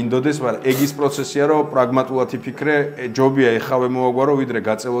რაღაცა არ გინდოდეს, მაგრამ ეგ ის პროცესია რომ პრაგმატულად იფიქრე, ჯობია ეხავე მოაგვარო, ვიდრე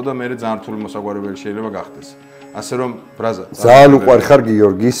გაწელო და მე ძალიან რთული მოსაგვარებელი შეიძლება გახდეს. ასე რომ ბრაზა ძალიან უყვარხარ ხარ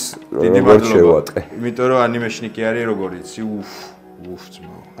გიორგის როგორ შევატყე. იმიტომ რომ ანიმეშნიკი არის როგორ იცი, უფ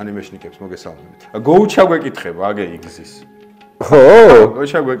ძმაო, ანიმეშნიკებს მოგესალმებით. გოუჩა გვეკითხება, აგე იგზის. ხო,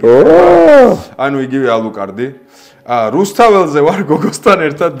 გოუჩა გვეკითხება. ანუ იგივე ალუკარდი. რუსთაველზე ვარ გოგოსთან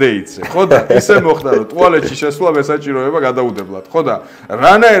ერთად დეიცე. ხო და ისე მოხდა რომ ტუალეტში შესვლა მესაჭიროება გადაუდებლად. ხო და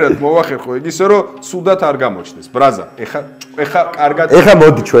რანაირად მოვახერხო იქ ისე რომ ცუდად არ გამოჩნდეს. ბრაზა, ეხა კარგად ეხა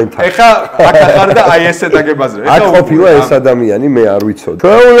მოდი ჩვენთან. ეხა აქ ახარ და აი ესე დაგებაზრე. აქ ყოფილა ეს ადამიანი მე არ ვიცოდი.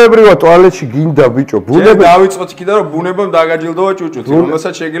 ჩვეულებრივად ტუალეტში გინდა ბიჭო. ბუნება დავიწყოთ იქიდან რომ ბუნებამ დაგაჯილდოვა ჭუჭუთი,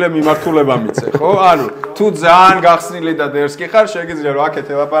 რომელსაც შეგიძლია მიმართულება მიცე, ხო? ანუ თუ ძალიან გახსნილი და დერსკი ხარ, შეგიძლია რომ აქეთ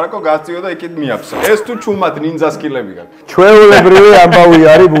ელაპარაკო, გასწიო და იქით მიაფსო. ეს თუ ჩუმად ნინძას კილები გაქვს. ჩვეულებრივი ამბავი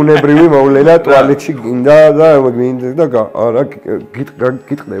არის ბუნებრივი მოვლენა ტუალეტში გინდა და არა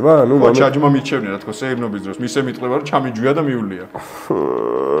გიტყდება, ანუ ხო ჩაჯმა მიჩევნე რა თქო სეირნობის დროს, მისე მიტყდება რომ ჩამიჯვია და მიულია.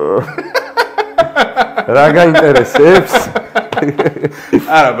 რა გაინტერესებს?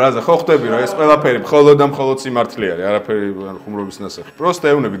 არა, ბრაზა, ხო ხვდები რომ ეს ყველაფერი მხოლოდ და მხოლოდ სიმართლე არის, არაფერი ხუმრობის ნასახი. პროსტა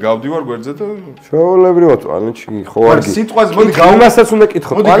ეუნები გავდივარ გვერდზე და ჩვეულებრივად ტუალეტში ხო არ გი. სიტყვაზე მოდი გავმასაც უნდა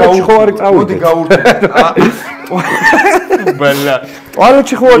კითხო. ტუალეტში ხო არ წავიდე? მოდი გავურთე. ბალა.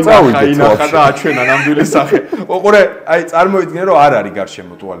 ტუალეტში ხო არ წავიდე? აინახა და აჩვენა ნამდვილი სახე. ოყურე, აი წარმოიდგინე რომ არ არის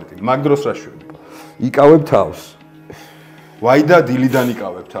გარშემო ტუალეტი. მაგ დროს რა შვები? იკავებ თავს. ვაი და დილიდან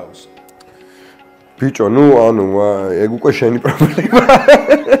იკავებ თავს. ბიჭო, ნუ ანუ ეგ უკვე შენი პრობლემა.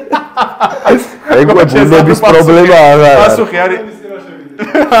 ეგ უკვე ბუნების პრობლემა არ არის. პასუხი არის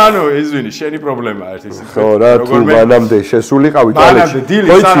ანუ ისვენი შენი პრობლემა არის ის. ხო რა თუ მანამდე შესულიყავი ტუალეტში.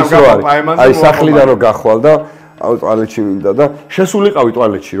 აი სახლიდან რომ გახვალ და ტუალეტში მინდა და შესულიყავი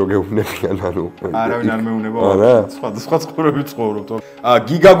ტუალეტში რომ გეუბნებიან ანუ. არავინ არ მეუნება. სხვა ცხოვრებით ცხოვრობთ.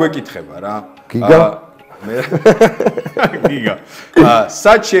 გიგა გვეკითხება რა. გიგა გიგა.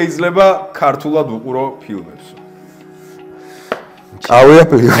 სად შეიძლება ქართულად უყურო ფილმებს? კავია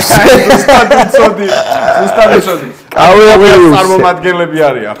პლუს. ზუსტად იცოდი. კავია პლუს. წარმომადგენლები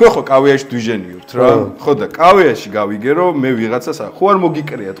არიან. ხო კავიაში დვიჟენიობთ რა. ხო და კავიაში გავიგე რომ მე ვიღაცას ხო არ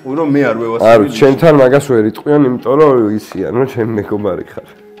მოგიკრიათ ყური რომ მე არ ვევასწავლე. არა, შენთან მაგას ვერ იტყვიან, იმიტომ რომ იციან რომ შენ მეგობარი ხარ.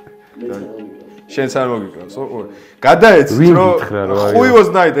 შენც არ მოგიკრავს, ხო? გადაეცით რომ who was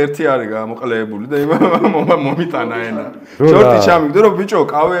night ერთი არის გამოყლებული და მომიტანა ენა. ჯორჯი ჩამიგდო რომ ბიჭო,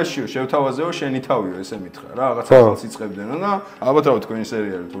 კავეაშიო, შევთავაზეო, შენი თავიო, ესე მითხრა რა, რაღაცა ხალხს იწებდნენ და ალბათ რა თქვენი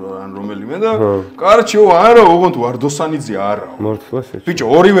სერიალი თუ ან რომელიმე და კარჩიო, არა, ოღონდ ვარდოსანიძე არაო. მართლაც ეს. ბიჭო,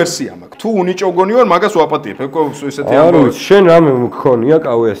 ორი ვერსია მაქვს. თუ უნიჭო გონი ვარ, მაგას ვაპატიებ. ეკო ესეთი ამბავი. არა, შენ რამე მქონია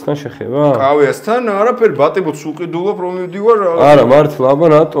კავეასთან შეხება? კავეასთან არაფერი, ბატებოც უყიდულობ რომ მივდივარ. არა, მართლა, აბა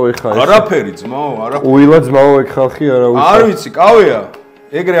რატო ეხა ეს? არაფერი ძმაო, არაფერი. უილა ძმაო ეგ ხალხი არა უცებ. არ ვიცი, კავეა.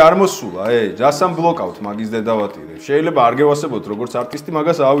 ეგრე არ მოსულა, რასამ ბლოკავთ მაგის დედავატირე. შეიძლება არ გევასებოთ როგორც არტისტი,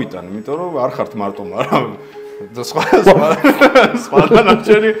 მაგას ავიტან, იმიტომ რომ არ ხართ მარტო, მაგრამ სხვა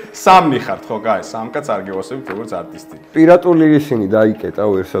ნაჩვენი სამნი ხართ, ხო, კაი, სამკაც არ გევასებთ როგორც არტისტი. პირატული ისინი დაიკეტა,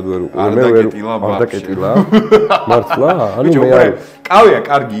 ვერსად ვერ უყურე, მე ვერ არ დაკეტილა. მართლა? ანუ მე არ კავეა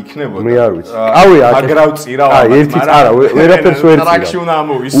კარგი იქნებოდა. მე არ ვიცი. კავეა აგრავწირავ, ერთი არა, ვერაფერს ვერ წირა. ტრაქში უნდა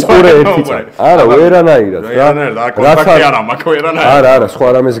ამოვისვა. უყურე ერთი წა. არა, ვერანაირად რა. კონტაქტი არ მაქვს ვერანაირად. არა, სხვა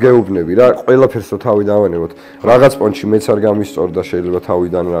რამეს გეუბნები რა, ყველაფერს რო თავი დავანებოთ. რაღაც პონჩი მეც არ გამისწორდა, შეიძლება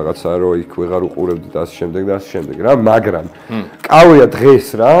თავიდან რაღაცა რო იქ ვეღარ უყურებდი და ასე შემდეგ და ასე შემდეგ რა, მაგრამ კავეა დღეს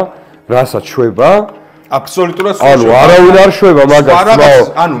რა, რასაც შვება აბსოლუტურად ანუ არავინ არ შვება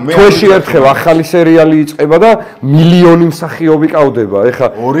მაგას, ანუ მე თვეში ერთხელ ახალი სერიალი იწყება და მილიონი მსახიობი კავდება. ეხლა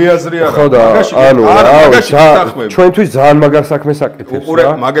ორი აზრი არა. ხო და ანუ ჩვენთვის ძალიან მაგარ საქმეს აკეთებს რა. უყურე,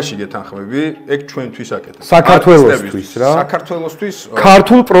 მაგაში გეთანხმები, ეგ ჩვენთვის აკეთებს. საქართველოსთვის რა. საქართველოსთვის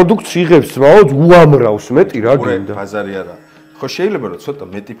ქართულ პროდუქტს იღებს ძმაო, უამრავს მეტი რა გინდა. ბაზარი არა. ხო შეიძლება რომ ცოტა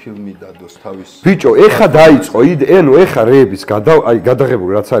მეტი ფილმი დადოს თავის. ბიჭო, ეხა დაიწყო, ანუ ეხა რეების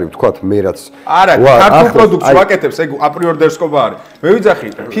გადაღებული რაც არის, ვთქვათ, მე რაც. არა, ქართულ პროდუქტს ვაკეთებს, ეგ აპრიორდერსკობა არის. მე ვიძახი,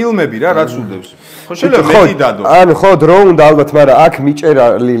 ფილმები რა რაც უდევს. ხო შეიძლება მეტი დადოს. ანუ ხო დრო უნდა ალბათ, მაგრამ აქ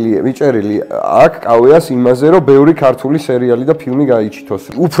მიჭერილი აქ კავეას იმაზე, რომ ბევრი ქართული სერიალი და ფილმი გაიჩითოს.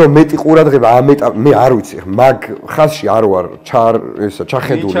 უფრო მეტი ყურადღება მე არ ვიცი, მაგ ხაზში არ ვარ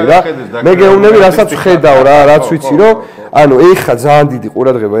ჩახედული რა. მე გეუბნები, რასაც ვხედავ რა, რაც ვიცი, რომ ანუ ეხლა ძალიან დიდი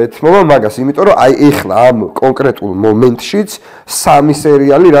ყურადღება ეთმობა მაგას, იმიტომ რომ აი ეხლა ამ კონკრეტულ მომენტშიც სამი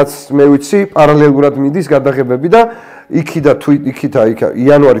სერიალი, რაც მე ვიცი, პარალელურად მიდის გადაღებები და იქით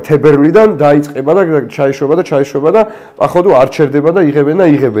იანვარი-თებერვლიდან დაიწყება და ჩაიშვება და ახლა არ ჩერდება და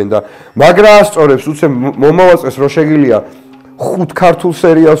იღებენ და მაგრა ასწორებს უცებ მომავალ წელს რო შეგიძლია 5 ქართულ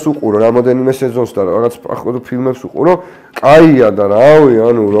სერიალს უყურო, რამოდენიმე სეზონს და რაღაც ახლა ფილმებს უყურო, კაია და რავი,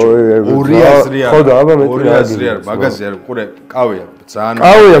 ანუ ორი აზრი არა. ხო და აბა მეტი ორი აზრი არა, მაგაზე არ უყურე, კავეა, ძალიან.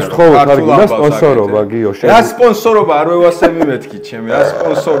 კავეას თხოვოთ კარგი და სპონსორობა გიო შენ. რა სპონსორობა არ ვევასები მეთქი ჩემი, რა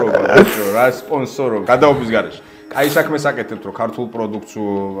სპონსორობა, ბიჭო, რა სპონსორობა, გადაობის გარეშე. კაი საქმეს აკეთებთ, რომ ქართულ პროდუქტს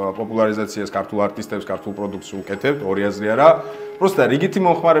პოპულარიზაციას, ქართულ არტისტებს, ქართულ პროდუქტს უკეთებთ, ორი აზრი არა. Просто რიგითი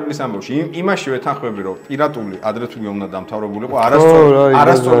მომხმარებლის ამბავში იმაში ვეთანხმები, რომ პირატული ადრეთვე უნდა დამთავრებულიყო,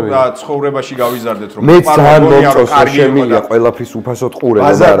 არასწორ ცხოვრებაში გავიზარდეთ, რომ პარაგონია რომ კარგია, ყველაფრის უფასოდ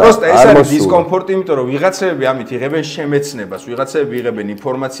ყურება და არა. Просто ეს არის დისკომფორტი, იმიტომ რომ ვიღაცები ამით იღებენ შემეცნებას, ვიღაცები იღებენ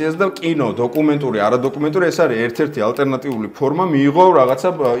ინფორმაციას და კინო, დოკუმენტური, არადოკუმენტური ეს არის ერთ-ერთი ალტერნატიული ფორმა მიიღო რაღაცა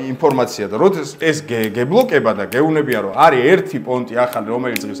ინფორმაცია და როდეს ეს გებლოკება და გეუნებია რომ არის ერთი პონტი ახალი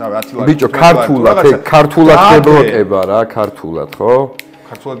რომელიც დღეს 10 ლარი. ბიჭო, ქართულად გებლოკება რა, ქართულად ხო?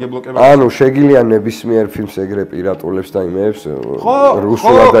 ქართულად გებლოკება. ანუ შეგიძლია ნებისმიერ ფილმს ეგრე პირატულებს და იმეებს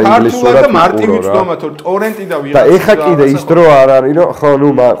რუსულად და ინგლისურად და მარტივი ვცდომა თორე ტორენტი და ვიღაცა. და ეხა კიდე ის დრო არ არის რომ ხო ნუ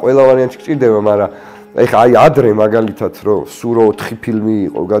ყველა ვარიანტი გჭირდება, მაგრამ ეხა აი ადრე მაგალითად რომ სურო 4 ფილმი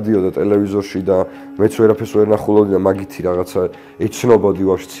იყო, გადიოდა ტელევიზორში და მეც ვერაფერს ვერ ნახულობდი და მაგითი რაღაცა ეცნობოდი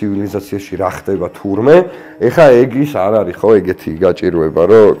ვაფშე ცივილიზაციაში რა ხდება თურმე. ეხა ეგ ის არ არის ხო ეგეთი გაჭირვება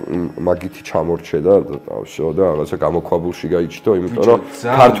რომ მაგითი ჩამორჩე და ვშო და რაღაცა გამოქვაბულში გაიჩიტო, იმიტომ რომ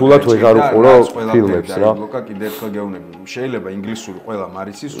ქართულად ვეღარ უყურო ფილმებს რა. ბლოკა კიდე ერთხელ გეუბნები. შეიძლება ინგლისური ყველა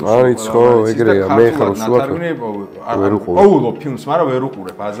მარიცის, არის ხო ეგრეა, მე ხარ უსულად ვერ უყურებ. ყოველო ფილმს, მაგრამ ვერ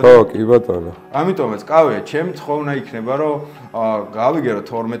უყურებ აზრი. ხო, კი ბატონო. ამიტომაც კავე, ჩემი თხოვნა იქნება რომ გავიგერო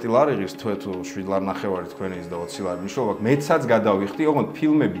 12 ლარი ღირს თუ 7 ლარი ნახევარი თქვენი ის და 20 ლარი მნიშვნელობა. მეცაც გადავიხდი, ოღონდ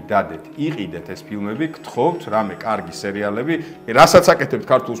ფილმები დადეთ, იყიდეთ ეს ფილმები, გთხოვთ რამე კარგი სერიალები, რასაც აკეთებთ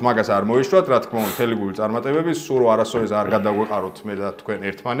ქართულს მაგას არ მოეშვა, რა თქმა უნდა, თელეგული წარმატებები, სულ არასოდეს არ გადაგვეყაროთ მე და თქვენ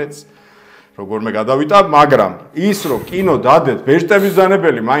ერთმანეთს. როგორმე გადავიტა, მაგრამ ის რომ კინო დადეთ, ბეჭდების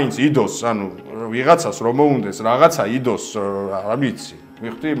დანებელი მაინც იდოს, ანუ ვიღაცას რომ მოუნდეს რაღაცა იდოს, რა ვიცი.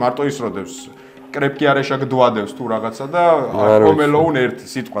 ვიხდი მარტო ის როდებს კრეპკი არეშა გდვადებს თუ რაღაცა და კომელოუნ ერთი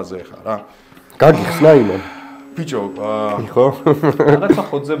სიტყვაზე ხა რა. გაგიხსნა იმან. ბიჭო, ხო? რაღაცა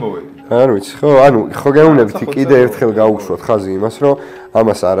ხოძე მოვედი. არ ვიცი, ხო, ანუ ხო გეუნებთ კიდე ერთხელ გაუშვათ ხაზი იმას, რომ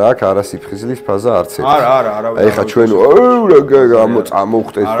ამას არა აქვს არასიფხიზლის ფაზა არც ერთი. არა. აი ხა ჩვენ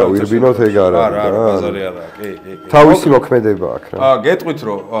წამოვხდეთ და ვირბინოთ ეგ არა. არა, ბაზარი არა, კი. თავისი მოქმედება აქვს რა. გეტყვით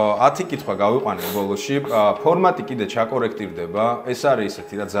რომ 10 კითხვა გავიყვანე ბოლოში, ფორმატი კიდე ჩაკორექტირდება, ეს არის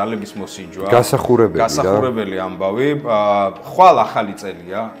ისეთი რა ძალების მოსინჯვა. გასახურებელი ამბავი. ხვალ ახალი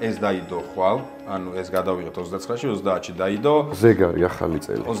წელია, ეს დაიდო ხვალ. ანუ ეს გადავიღეთ 29-ში, 30-ში დაიდო. ზეგარი ახალი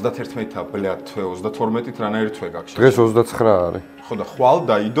წელი. 31-ა, ბლედ, 32-ით რანაირი თვე გაქვს. დღეს 29 არის. ხო და ხვალ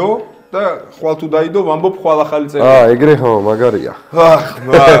დაიდო და ხვალ თუ დაიდო, ვამბობ ხვალ ახალი წელი. ეგრე ხო, მაგარია.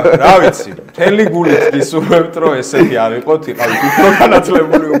 რა ვიცი, მთელი გულით გისურვებთ, რომ ესეთი არ იყოთ, იყავით უფრო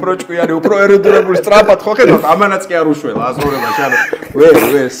განათლებული, უფრო ჭკვიანი, უფრო ერუდირებული, სწრაფად ხო ხედავთ, ამანაც კი არ უშველა აზროვებაში, ანუ ვე,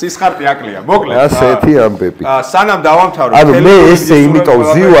 სისხარტი აკლია, მოკლედ. ასეთი ამბები. სანამ დავამთავრებ, ანუ მე ესე იმიტომ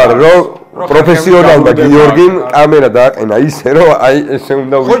ვზივარ, რომ პროფესიონალმა გიორგიმ კამერა დააყენა ისე, რომ აი ესე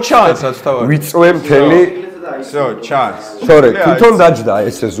უნდა ვიწვე მთელი ჩანს. სორე, თვითონ დაჯდა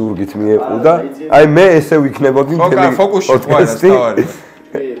ესე ზურგით მიეყუდა. აი მე ესე ვიქნებოდი მთელი პოდკასტი.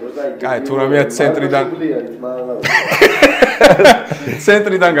 კაი, თუ რამეა ცენტრიდან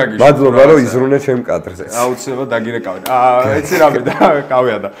ცენტრიდან გაგიშვა. მადლობა რომ იზრუნე ჩემ კადრზე. აუცილებლად დაგირეკავენ. იცი რამე და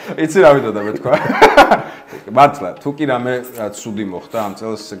კავია და იცი რამე და მე თქვა. მართლა, თუ კი რამე ცუდი მოხდა ამ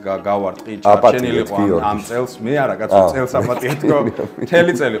წელს გავარტყი, ჩარჩენილიყო ამ წელს, მე არა კაცო წელს აპატია თქო.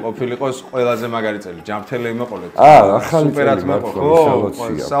 მთელი წელი ყოფილიყოს ყველაზე მაგარი წელი. ჯამთელი იმეყოლეთ. ახალი სუპერად მეყო.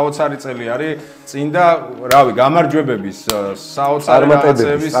 საოცარი წელი არის წინ და რავი, გამარჯვებების საოცარი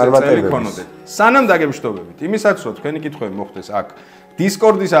რაღაცების წელი ქონოდეთ. სანამ დაგემშვიდობებით, იმისაც რომ თქვენი კითხვები მოხდეს აქ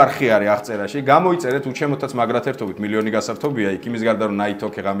Discord-ის არხი არის აღწერაში, გამოიწერეთ უჩემოთაც მაგრად ერთობით მილიონი გასართობია, იქ იმის გარდა რომ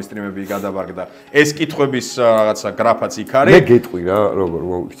ნაითოქე ღამის სტრიმები გადაბარგდა. ეს კითხვების რაღაცა გრაფაც იქ არის. მე გეტყვი რა, როგორ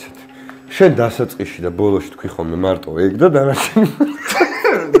მოვიქცეთ. შენ დასაწყისში და ბოლოში თქვი ხოლმე მარტო ეგ და დანარჩენი.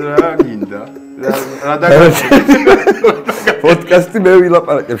 რა გინდა? რა დაგაჩვენე? პოდკასტი მე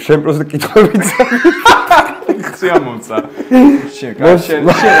ვილაპარაკებ, შენ პროსტა კითხვები სიამონცა. შენ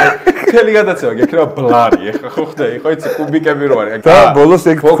მთელი გადაცემა გექნება ბლარი, ეხლა ხო ხდება, ხო იცი კუბიკები რო არის. და ბოლოს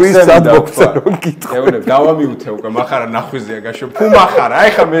ეგ თქვის სად მოგცა რომ კითხო. ეუნებ, დავამიუთე უკვე, מחარა ნახვიზია გაშო. ფუ מחარა, აი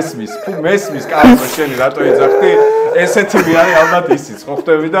ხა მესმის, ფუ მესმის, კაცო შენი რატო ეძახდი? ესეთი მე არის ალბათ ისიც, ხო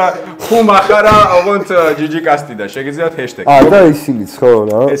ხდები და ფუ מחარა, ოღონდ GGcast-ი და შეგიძლიათ ჰეშტეგი. და ისინიც ხო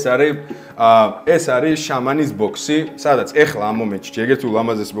რა. ეს არის შამანის ბოქსი, სადაც ეხლა ამ მომენტში ეგეთი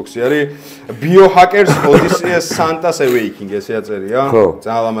ულამაზესი ბოქსი არის Biohackers Odysseus Santa's Awakening, ესე აწერია.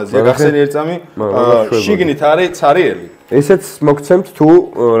 ძალიან ლამაზია, გახსენი ერთ წამი. შიგნით არის цариელი. ესეც მოგცემთ თუ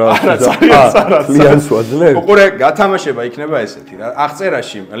რა კლიანს ვაძლევ? უყურე, გათამაშება იქნება ესეთი რა.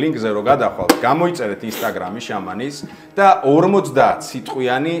 აღწერაში ლინკზე რო გადახვალთ, გამოიწერეთ Instagram-ი შამანის და 50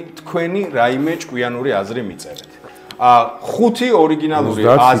 სიტყვიანი თქვენი რაიმე ჭკვიანური აზრი მიწერეთ. 5 ორიგინალური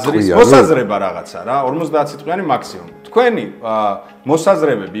აზრის მოსაზრება რაღაცა რა 50 სიტყვიანი მაქსიმუმ თქვენი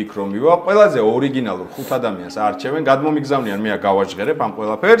მოსაზრებები იქ რომ მივა ყველაზე ორიგინალურ 5 ადამიანს არჩევენ გადმომიგზავნიან მე გავაჟღერებ ამ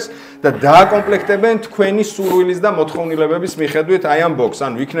ყველაფერს და დააკომპლექტებენ თქვენი სურვილის და მოთხოვნილებების მიხედვით აი ამ ბოქს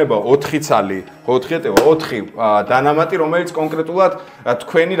ანუ იქნება 4 ცალი 4 დანამატი რომელიც კონკრეტულად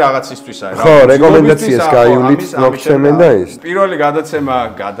თქვენი რაღაცისთვისაა რა ხო რეკომენდაციას გაივლით მოგცემენ და ის პირველი გადაცემა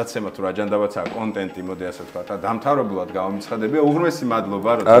თუ რა ჯანდაბაცაა კონტენტი მოდი ასე ვთქვა და დამთავრებულად გავამიცხადებია უღრმესი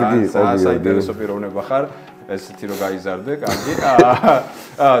მადლობა რომ საინტერესო პიროვნება ხარ ესეთი რომ გაიზარდე, კარგი.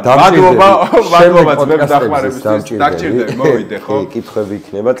 მადლობა ძმებს დახმარებისთვის. დაგჭირდები, მოვიდე, ხო? კითხვები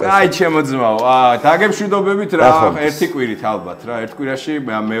იქნება წესით. აი, ჩემო ძმაო, დაგემშვიდობებით რა, ერთი კვირით ალბათ რა, ერთ კვირაში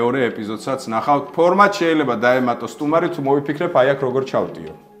მეორე ეპიზოდსაც ნახავთ. ფორმატ შეიძლება დაემატო სტუმარი თუ მოვიფიქრებ აი აქ როგორ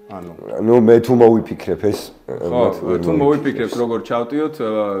ჩავტიო. ნუ მე თუ მოვიფიქრებ ეს თუ მოვიფიქრებ როგორ ჩავტიოთ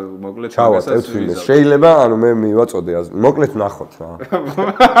მოკლედ მაგასაც შეიძლება ანუ მე მივაწოდე მოკლედ ნახოთ რა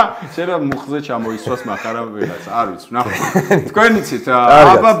შეიძლება მუხზე ჩამოისვას მახარა ვიღაც არ ვიცი ნახოთ თქვენ იცით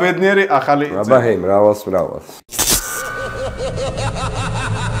აბა ბედნიერი ახალი აბა ჰეი მრავალს